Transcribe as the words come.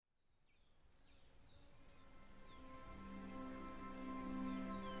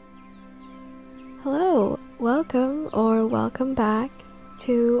Welcome back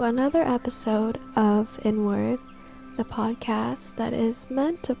to another episode of Inward, the podcast that is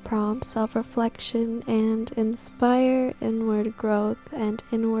meant to prompt self-reflection and inspire inward growth and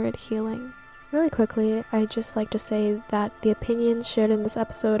inward healing. Really quickly, I'd just like to say that the opinions shared in this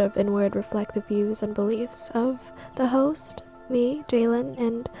episode of Inward reflect the views and beliefs of the host, me, Jalen,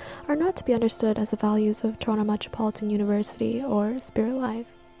 and are not to be understood as the values of Toronto Metropolitan University or Spirit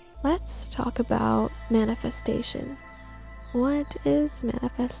Life. Let's talk about manifestation. What is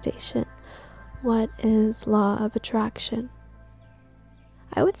manifestation? What is law of attraction?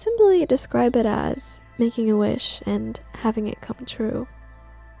 I would simply describe it as making a wish and having it come true.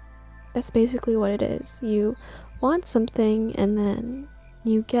 That's basically what it is. You want something and then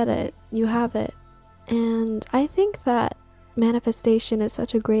you get it, you have it. And I think that manifestation is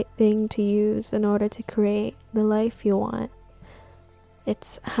such a great thing to use in order to create the life you want.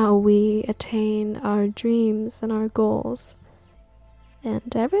 It's how we attain our dreams and our goals.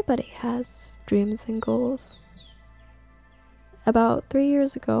 And everybody has dreams and goals. About 3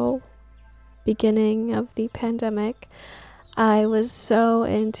 years ago, beginning of the pandemic, I was so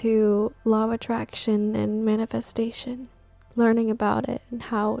into law of attraction and manifestation, learning about it and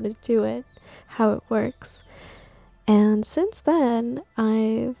how to do it, how it works. And since then,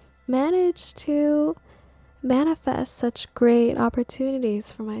 I've managed to manifest such great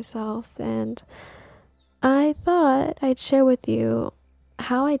opportunities for myself, and I thought I'd share with you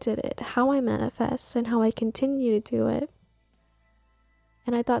how I did it, how I manifest, and how I continue to do it.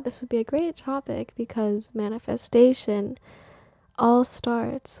 And I thought this would be a great topic because manifestation all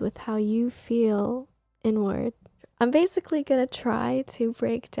starts with how you feel inward. I'm basically going to try to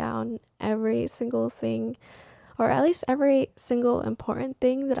break down every single thing, or at least every single important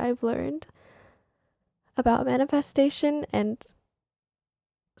thing that I've learned about manifestation and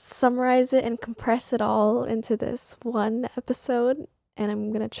summarize it and compress it all into this one episode. And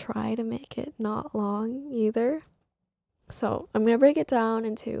I'm going to try to make it not long either. So I'm going to break it down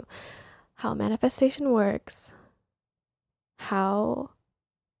into how manifestation works, how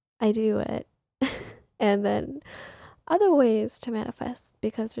I do it, and then other ways to manifest,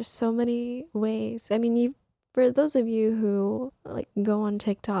 because there's so many ways. I mean, for those of you who go on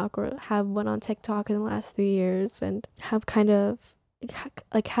TikTok or have went on TikTok in the last 3 years and have kind of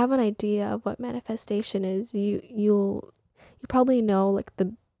have an idea of what manifestation is, you probably know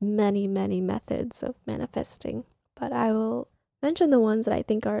the many methods of manifesting. But I will mention the ones that I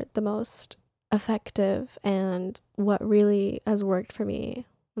think are the most effective and what really has worked for me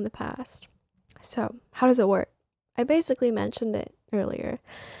in the past. So, how does it work? I basically mentioned it earlier.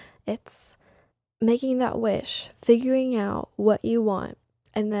 It's making that wish, figuring out what you want,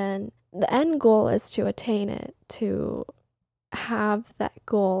 and then the end goal is to attain it, to have that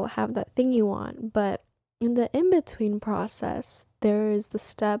goal, have that thing you want. But in the in-between process, there is the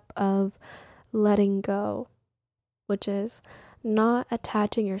step of letting go, which is not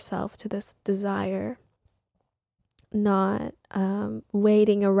attaching yourself to this desire, not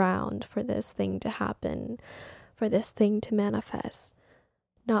waiting around for this thing to happen, for this thing to manifest.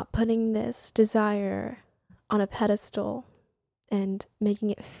 Not putting this desire on a pedestal and making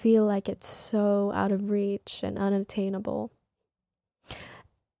it feel like it's so out of reach and unattainable.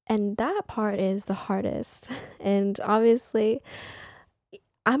 And that part is the hardest. And obviously,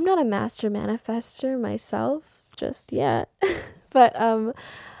 I'm not a master manifester myself just yet. But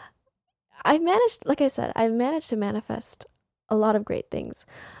I've managed to manifest a lot of great things.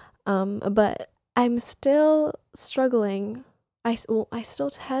 But I'm still struggling. I still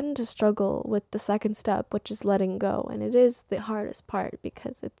tend to struggle with the second step, which is letting go. And it is the hardest part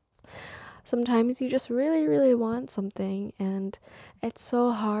because sometimes you just really, really want something and it's so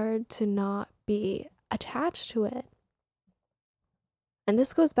hard to not be attached to it. And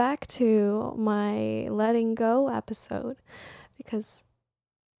this goes back to my letting go episode, because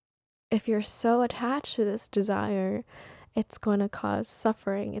if you're so attached to this desire, it's going to cause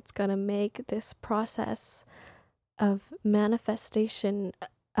suffering. It's going to make this process of manifestation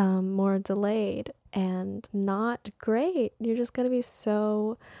more delayed and not great. You're just going to be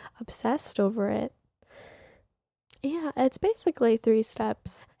so obsessed over it. Yeah, it's basically 3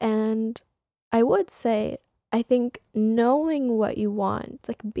 steps. And I would say, I think knowing what you want,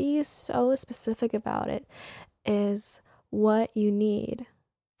 be so specific about it, is what you need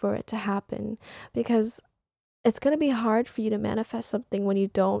for it to happen. Because it's going to be hard for you to manifest something when you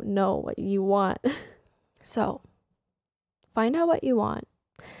don't know what you want. So, find out what you want.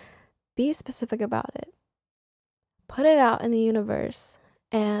 Be specific about it. Put it out in the universe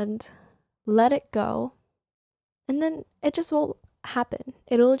and let it go. And then it just will happen.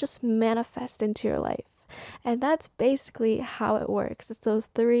 It'll just manifest into your life. And that's basically how it works. It's those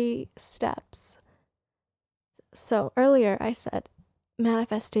 3 steps. So earlier I said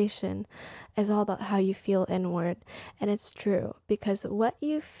manifestation is all about how you feel inward. And it's true, because what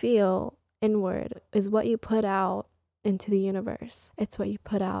you feel inward is what you put out into the universe. It's what you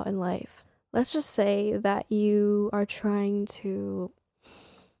put out in life. Let's just say that you are trying to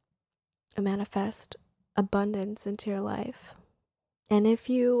manifest abundance into your life. And if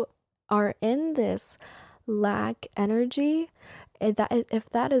you are in this lack energy, if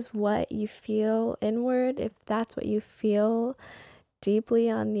that is what you feel inward, if that's what you feel deeply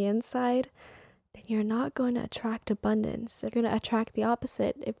on the inside, then you're not going to attract abundance. You're going to attract the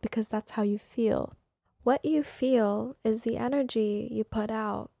opposite because that's how you feel. What you feel is the energy you put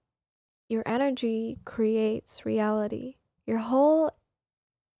out. Your energy creates reality. Your whole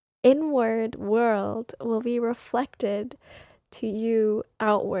inward world will be reflected to you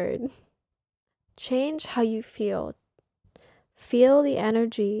outward. Change how you feel. Feel the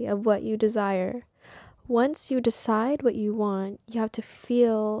energy of what you desire. Once you decide what you want, you have to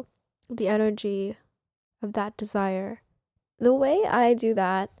feel the energy of that desire. The way I do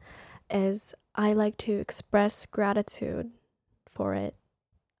that is I like to express gratitude for it.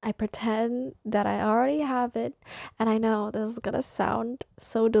 I pretend that I already have it, and I know this is gonna sound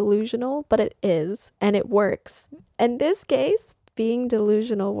so delusional, but it is, and it works. In this case, being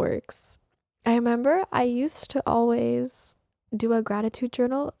delusional works. I remember I used to always do a gratitude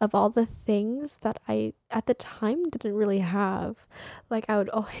journal of all the things that I at the time didn't really have. Like I would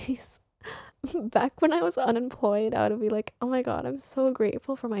always back when I was unemployed, I would be like, oh my God, I'm so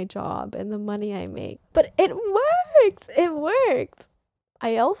grateful for my job and the money I make. But it worked. It worked.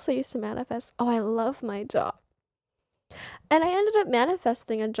 I also used to manifest, oh, I love my job. And I ended up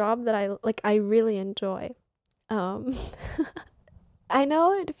manifesting a job that I really enjoy. I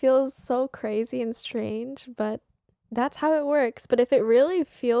know it feels so crazy and strange, but that's how it works. But if it really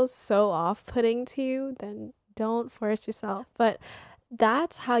feels so off-putting to you, then don't force yourself. But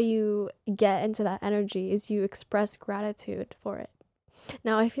that's how you get into that energy, is you express gratitude for it.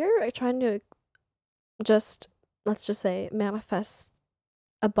 Now, if you're trying to let's just say, manifest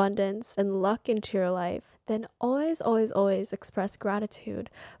abundance and luck into your life, then always express gratitude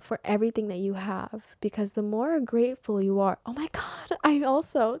for everything that you have, because the more grateful you are, oh my God, I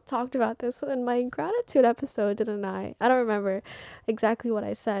also talked about this in my gratitude episode, didn't I? I don't remember exactly what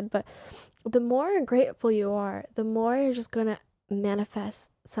I said, but the more grateful you are, the more you're just gonna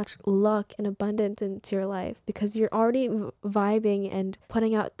manifest such luck and abundance into your life, because you're already vibing and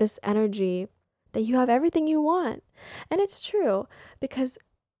putting out this energy that you have everything you want. And it's true, because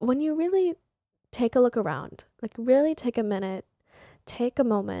when you really take a look around, like really take a minute, take a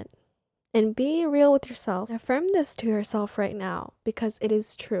moment, and be real with yourself. Affirm this to yourself right now, because it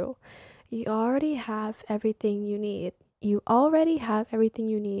is true. You already have everything you need. You already have everything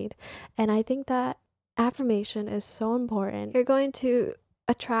you need. And I think that affirmation is so important. You're going to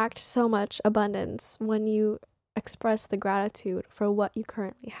attract so much abundance when you express the gratitude for what you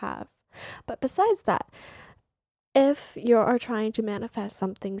currently have. But besides that, if you are trying to manifest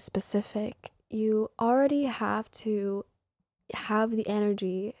something specific, you already have to have the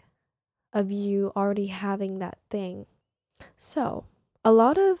energy of you already having that thing. So, a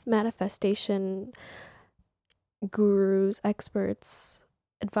lot of manifestation gurus, experts,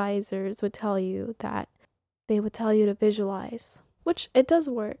 advisors would tell you that they would tell you to visualize, which it does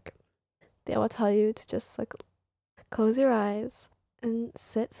work. They will tell you to just close your eyes and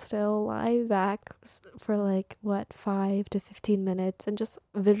sit still, lie back for 5 to 15 minutes and just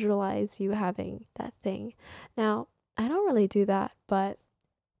visualize you having that thing. Now, I don't really do that, but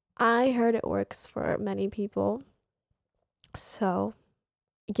I heard it works for many people. So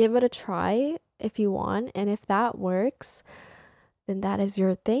give it a try if you want, and if that works, then that is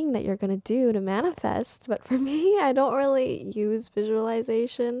your thing that you're going to do to manifest. But for me, I don't really use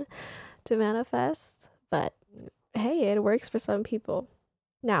visualization to manifest, but hey, it works for some people.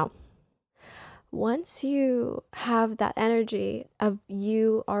 Now, once you have that energy of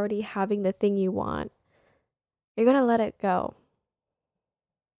you already having the thing you want, you're going to let it go.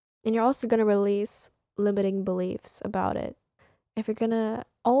 And you're also going to release limiting beliefs about it. If you're going to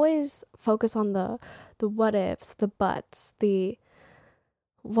always focus on the what ifs, the buts, the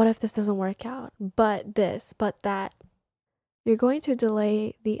what if this doesn't work out, but this, but that, you're going to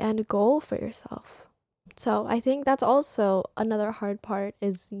delay the end goal for yourself. So I think that's also another hard part,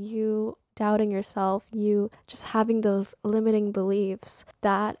 is you doubting yourself, you just having those limiting beliefs.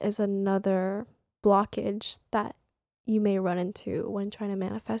 That is another blockage that you may run into when trying to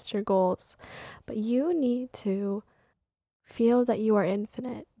manifest your goals. But you need to feel that you are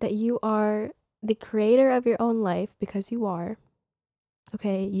infinite, that you are the creator of your own life, because you are.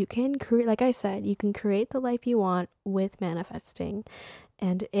 Okay, you can create, like I said, you can create the life you want with manifesting.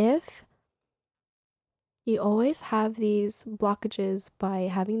 And if you always have these blockages by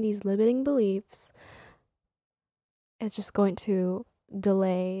having these limiting beliefs, it's just going to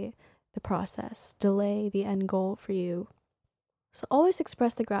delay the process, delay the end goal for you. So always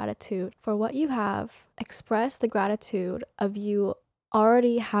express the gratitude for what you have. Express the gratitude of you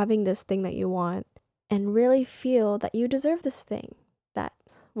already having this thing that you want, and really feel that you deserve this thing. That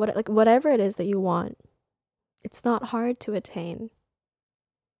whatever it is that you want, it's not hard to attain.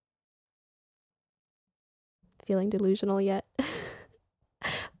 Feeling delusional yet?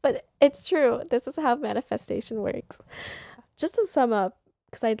 But it's true. This is how manifestation works. Just to sum up,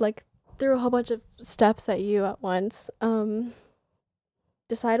 because I'd threw a whole bunch of steps at you at once.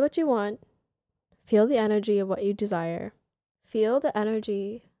 Decide what you want. Feel the energy of what you desire. Feel the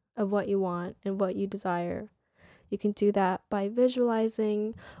energy of what you want and what you desire. You can do that by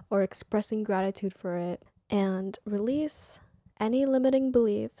visualizing or expressing gratitude for it, and release any limiting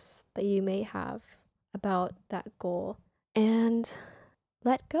beliefs that you may have about that goal. And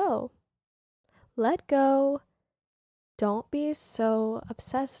let go. Let go. Don't be so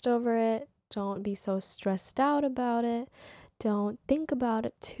obsessed over it. Don't be so stressed out about it. Don't think about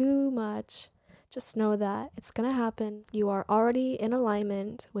it too much. Just know that it's going to happen. You are already in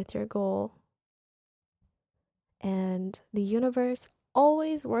alignment with your goal. And the universe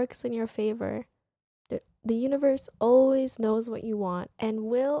always works in your favor. The universe always knows what you want and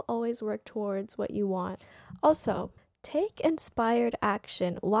will always work towards what you want. Also, take inspired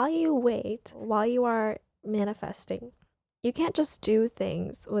action while you wait, while you are manifesting. You can't just do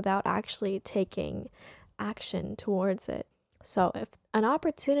things without actually taking action towards it. So if an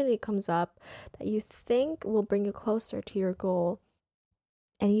opportunity comes up that you think will bring you closer to your goal,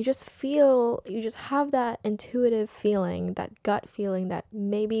 and you just have that intuitive feeling, that gut feeling that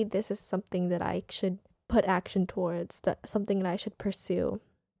maybe this is something that I should put action towards, that something that I should pursue,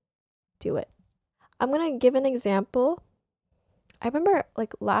 do it. I'm going to give an example. I remember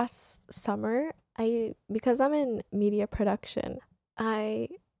last summer, because I'm in media production, I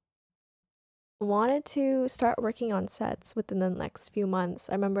wanted to start working on sets within the next few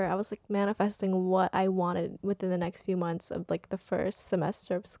months. I remember I was manifesting what I wanted within the next few months of the first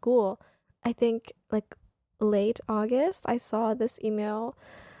semester of school. I think late August, I saw this email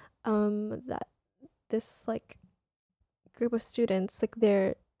that this group of students,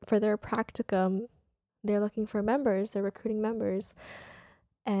 they're for their practicum, they're looking for members, they're recruiting members.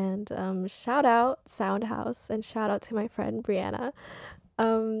 And shout out Soundhouse, and shout out to my friend Brianna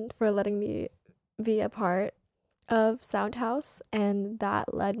for letting me be a part of Soundhouse. And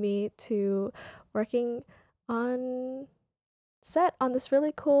that led me to working on set on this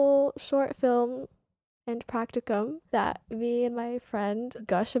really cool short film and practicum that me and my friend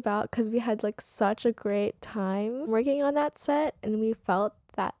gush about, because we had such a great time working on that set, and we felt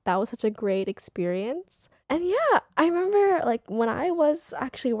that was such a great experience. And yeah, I remember when I was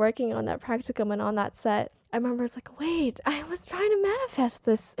actually working on that practicum and on that set, I remember it's wait, I was trying to manifest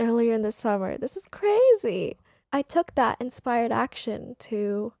this earlier in the summer. This is crazy. I took that inspired action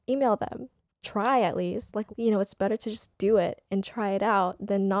to email them. Try at least. It's better to just do it and try it out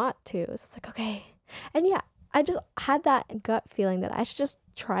than not to. So it's okay. And yeah, I just had that gut feeling that I should just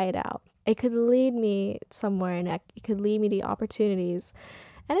try it out. It could lead me somewhere, and it could lead me to opportunities.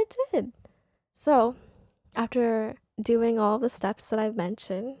 And it did. So after doing all the steps that I've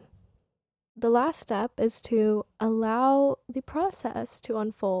mentioned, the last step is to allow the process to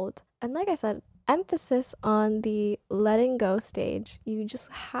unfold. And like I said, emphasis on the letting go stage. You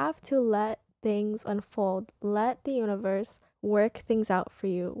just have to let things unfold. Let the universe work things out for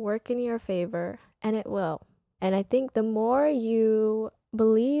you, work in your favor, and it will. And I think the more you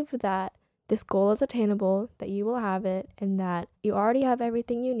believe that this goal is attainable, that you will have it, and that you already have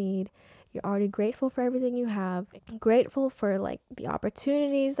everything you need, you're already grateful for everything you have, grateful for the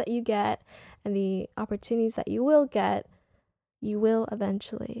opportunities that you get and the opportunities that you will get, you will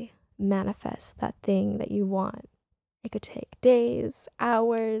eventually manifest that thing that you want. It could take days,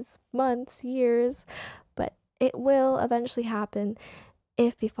 hours, months, years, but it will eventually happen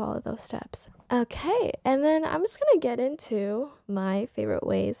if you follow those steps. Okay, and then I'm just gonna get into my favorite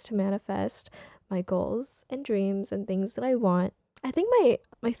ways to manifest my goals and dreams and things that I want. I think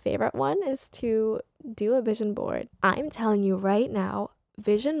my favorite one is to do a vision board. I'm telling you right now,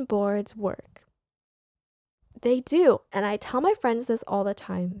 vision boards work. They do. And I tell my friends this all the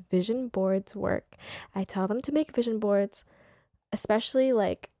time. Vision boards work. I tell them to make vision boards, especially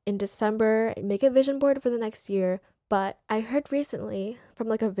in December, make a vision board for the next year. But I heard recently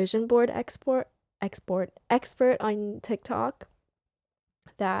from a vision board expert on TikTok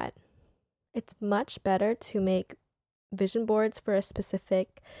that it's much better to make vision boards for a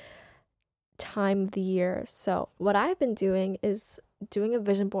specific time of the year. So what I've been doing is doing a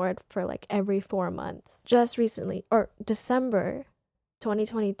vision board for like every 4 months. Just recently, or December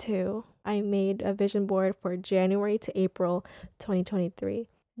 2022, I made a vision board for January to April 2023.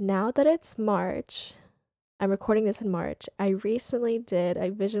 Now that it's March, I'm recording this in March, I recently did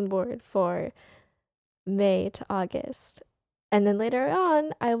a vision board for May to August. And then later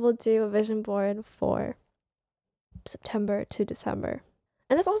on, I will do a vision board for September to December.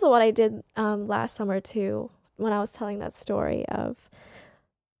 And that's also what I did last summer too, when I was telling that story of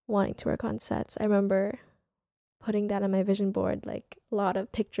wanting to work on sets. I remember putting that on my vision board, like a lot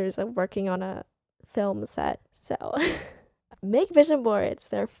of pictures of working on a film set. So make vision boards.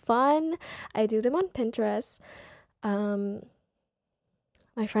 They're fun. I do them on Pinterest. My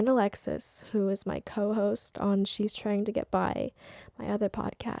friend Alexis, who is my co-host on She's Trying to Get By, my other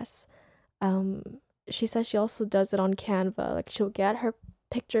podcast, she says she also does it on Canva. Like she'll get her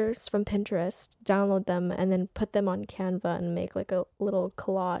pictures from Pinterest, download them, and then put them on Canva and make like a little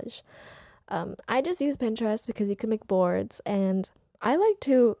collage. I just use Pinterest because you can make boards, and I like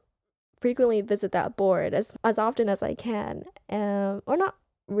to frequently visit that board as often as I can, or not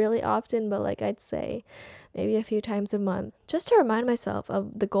really often, but like I'd say maybe a few times a month, just to remind myself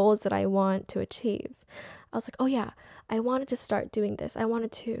of the goals that I want to achieve. I was like, oh yeah, I wanted to start doing this. I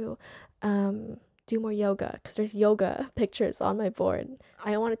wanted to do more yoga because there's yoga pictures on my board.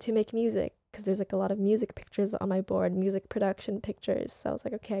 I wanted to make music because there's like a lot of music pictures on my board, music production pictures. So I was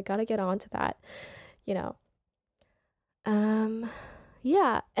like, okay, I gotta get on to that, you know.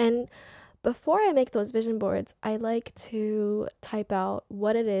 Yeah, and before I make those vision boards, I like to type out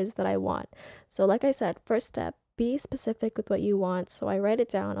what it is that I want. So like I said, first step, be specific with what you want. So I write it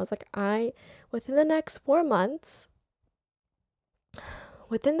down. I was like, within the next 4 months,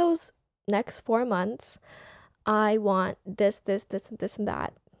 within those next 4 months, I want this, this, this, and this, and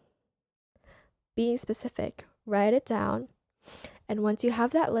that. Being specific, write it down. And once you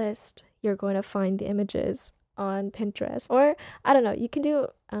have that list, you're going to find the images on Pinterest. Or, I don't know, you can do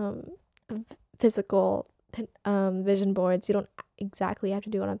physical vision boards. You don't exactly have to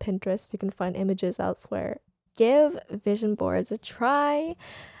do it on Pinterest. You can find images elsewhere. Give vision boards a try.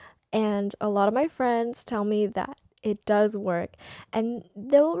 And a lot of my friends tell me that it does work. And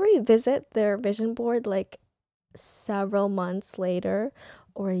they'll revisit their vision board like several months later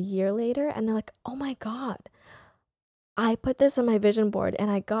or a year later, and they're like, oh my God, I put this on my vision board and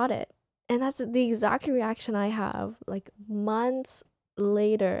I got it. And that's the exact reaction I have like months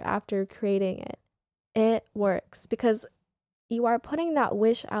later after creating it. It works because you are putting that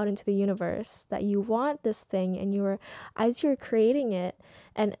wish out into the universe that you want this thing, and as you're creating it,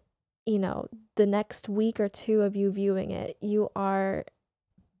 and you know, the next week or two of you viewing it, you are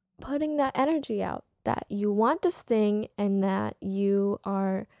putting that energy out that you want this thing and that you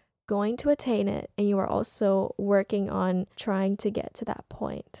are going to attain it, and you are also working on trying to get to that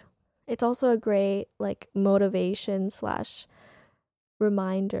point. It's also a great like motivation /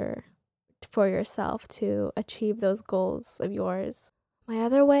 reminder for yourself to achieve those goals of yours. My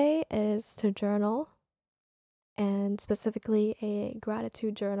other way is to journal, and specifically a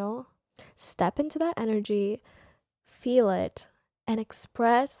gratitude journal. Step into that energy, feel it, and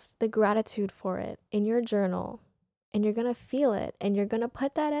express the gratitude for it in your journal. And you're going to feel it, and you're going to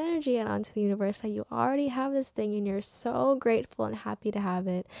put that energy out onto the universe that you already have this thing, and you're so grateful and happy to have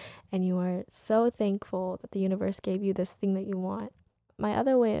it, and you are so thankful that the universe gave you this thing that you want. My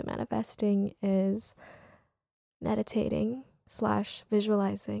other way of manifesting is meditating /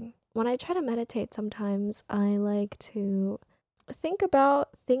 visualizing. When I try to meditate, sometimes I like to think about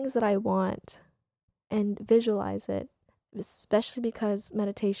things that I want and visualize it, especially because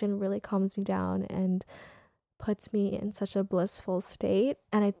meditation really calms me down and puts me in such a blissful state.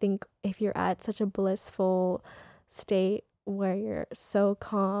 And I think if you're at such a blissful state where you're so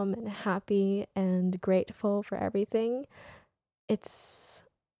calm and happy and grateful for everything, it's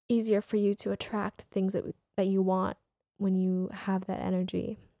easier for you to attract things that you want when you have that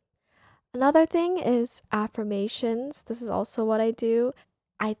energy. Another thing is affirmations. This is also what I do.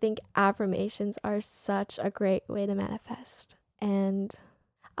 I think affirmations are such a great way to manifest. And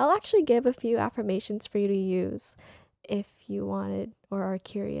I'll actually give a few affirmations for you to use if you wanted or are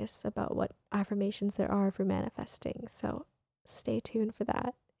curious about what affirmations there are for manifesting. So stay tuned for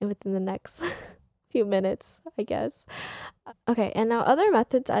that within the next few minutes, I guess. Okay, and now other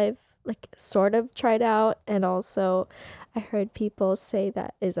methods I've like sort of tried out, and also I heard people say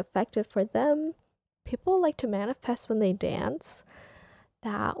that is effective for them. People like to manifest when they dance.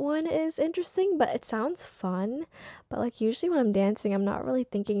 That one is interesting, but it sounds fun. But like usually when I'm dancing, I'm not really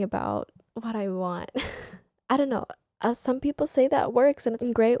thinking about what I want. I don't know. Some people say that works and it's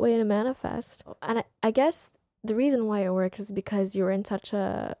a great way to manifest. And I guess the reason why it works is because you're in such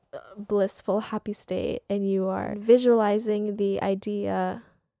a blissful, happy state and you are visualizing the idea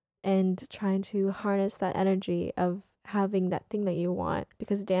and trying to harness that energy of having that thing that you want.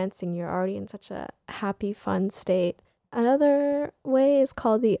 Because dancing, you're already in such a happy, fun state. Another way is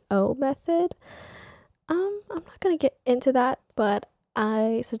called the O method. I'm not gonna get into that, but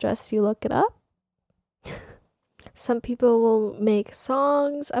I suggest you look it up. Some people will make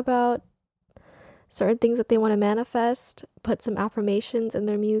songs about certain things that they want to manifest, put some affirmations in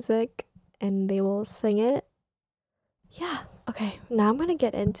their music, and they will sing it. Yeah, okay, now I'm gonna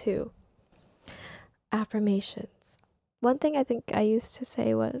get into affirmations. One thing I think I used to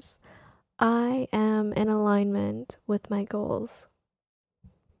say was, I am in alignment with my goals.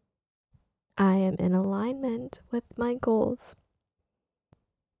 I am in alignment with my goals.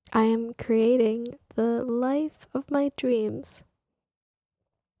 I am creating the life of my dreams.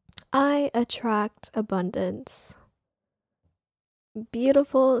 I attract abundance.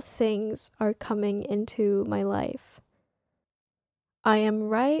 Beautiful things are coming into my life. I am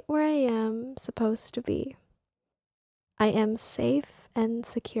right where I am supposed to be. I am safe and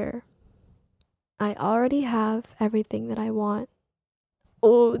secure. I already have everything that I want.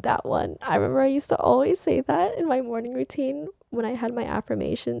 Oh, that one. I remember I used to always say that in my morning routine when I had my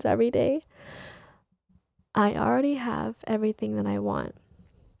affirmations every day. I already have everything that I want.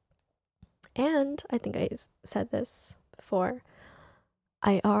 And I think I said this before.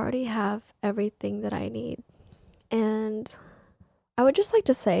 I already have everything that I need. And I would just like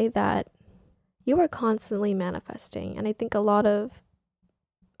to say that you are constantly manifesting. And I think a lot of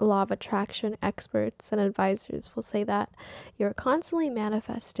law of attraction experts and advisors will say that you're constantly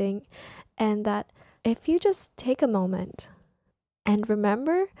manifesting, and that if you just take a moment and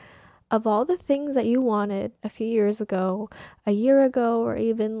remember of all the things that you wanted a few years ago, a year ago, or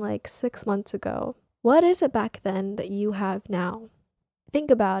even like 6 months ago, what is it back then that you have now? Think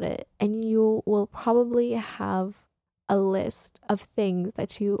about it, and you will probably have a list of things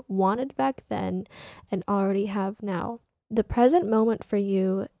that you wanted back then and already have now. The present moment for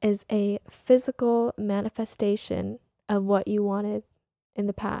you is a physical manifestation of what you wanted in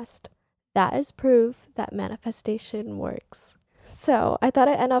the past. That is proof that manifestation works. So I thought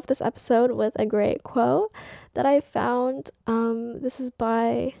I'd end off this episode with a great quote that I found. This is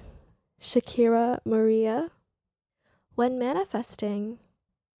by Shakira Maria. When manifesting,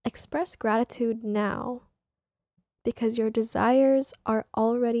 express gratitude now because your desires are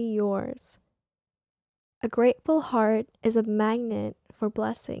already yours. A grateful heart is a magnet for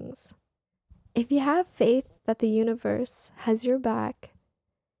blessings. If you have faith that the universe has your back,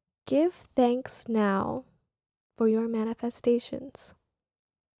 give thanks now for your manifestations.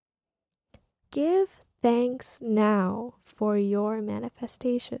 Give thanks now for your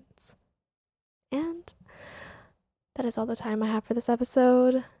manifestations. And that is all the time I have for this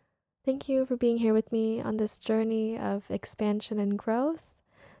episode. Thank you for being here with me on this journey of expansion and growth.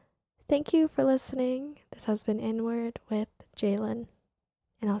 Thank you for listening. This has been Inward with Jalen,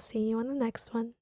 and I'll see you on the next one.